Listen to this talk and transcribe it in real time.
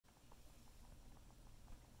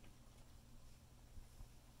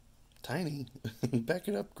Tiny, back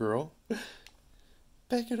it up, girl.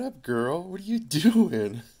 Back it up, girl. What are you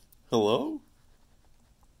doing? Hello?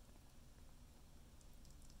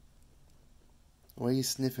 Why are you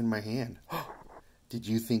sniffing my hand? Did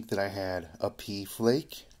you think that I had a pea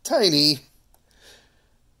flake? Tiny!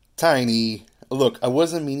 Tiny! Look, I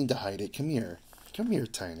wasn't meaning to hide it. Come here. Come here,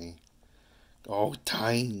 Tiny. Oh,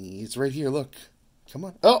 Tiny. It's right here, look. Come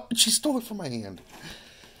on. Oh, she stole it from my hand.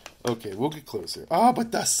 Okay, we'll get closer. Ah,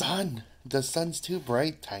 but the sun. The sun's too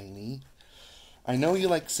bright, Tiny. I know you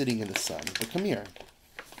like sitting in the sun, but come here.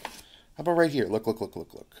 How about right here? Look, look, look,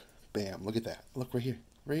 look, look. Bam, look at that. Look right here.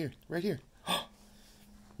 Right here. Right here.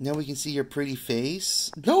 Now we can see your pretty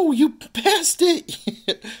face. No, you passed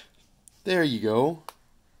it. There you go.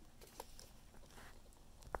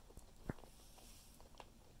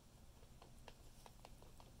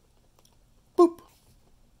 Boop.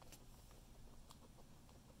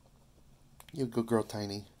 You're a good girl,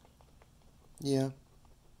 Tiny. Yeah.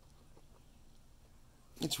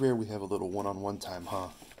 It's rare we have a little one-on-one time, huh?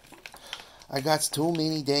 I got too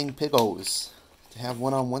many dang piggos to have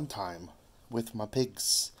one-on-one time with my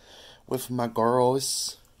pigs, with my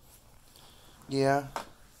girls. Yeah.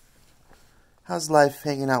 How's life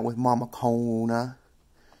hanging out with Mama Kona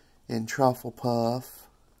and Truffle Puff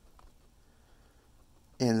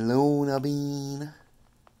and Luna Bean?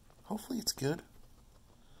 Hopefully it's good.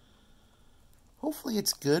 Hopefully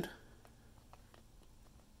it's good.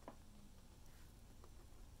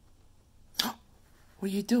 What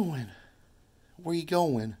are you doing? Where you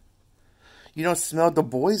going? You don't smell the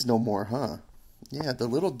boys no more, huh? Yeah, the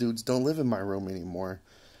little dudes don't live in my room anymore.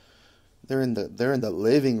 They're in the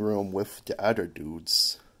living room with the other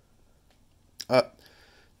dudes.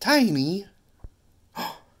 Tiny.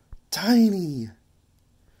 Tiny.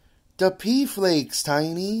 The pea flakes,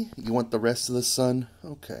 Tiny. You want the rest of the sun?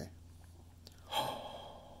 Okay.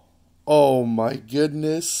 Oh my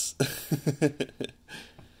goodness.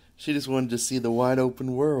 She just wanted to see the wide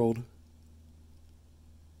open world.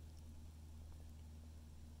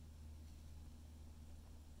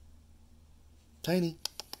 Tiny.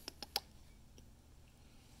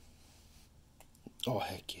 Oh,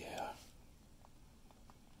 heck yeah.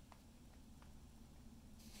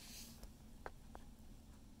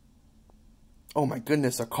 Oh my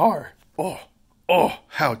goodness, a car. Oh,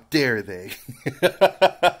 how dare they.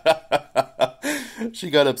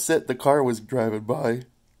 She got upset the car was driving by.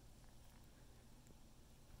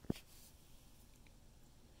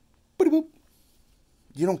 Booty boop.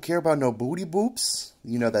 You don't care about no booty boops?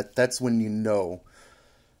 You know that's when you know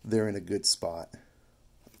they're in a good spot.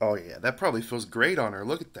 Oh yeah, that probably feels great on her.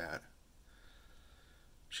 Look at that.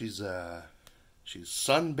 She's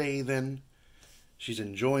sunbathing. She's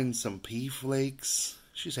enjoying some pea flakes.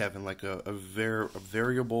 She's having like a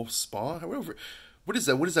variable spa. However, what is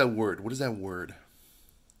that? What is that word? What is that word?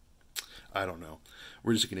 I don't know.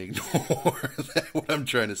 We're just gonna ignore that, what I'm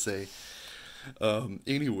trying to say.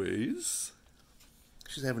 Anyways,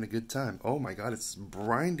 she's having a good time. Oh my God, it's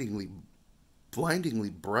blindingly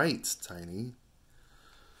bright, Tiny.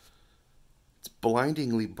 It's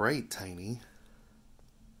blindingly bright, Tiny.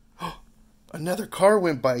 Another car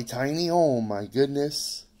went by, Tiny. Oh my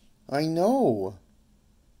goodness. I know.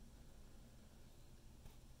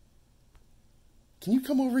 Can you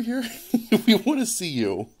come over here? We want to see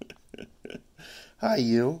you. Hi,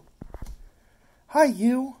 you. Hi,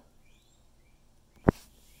 you.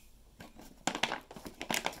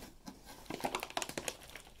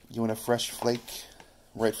 You want a fresh flake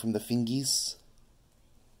right from the fingies?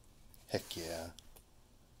 Heck yeah.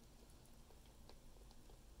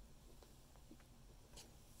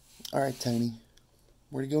 Alright, Tiny.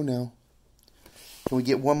 Where to go now? Can we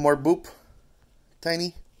get one more boop?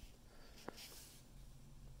 Tiny?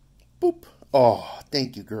 Boop. Oh,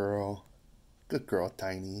 thank you, girl. Good girl,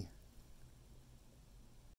 Tiny.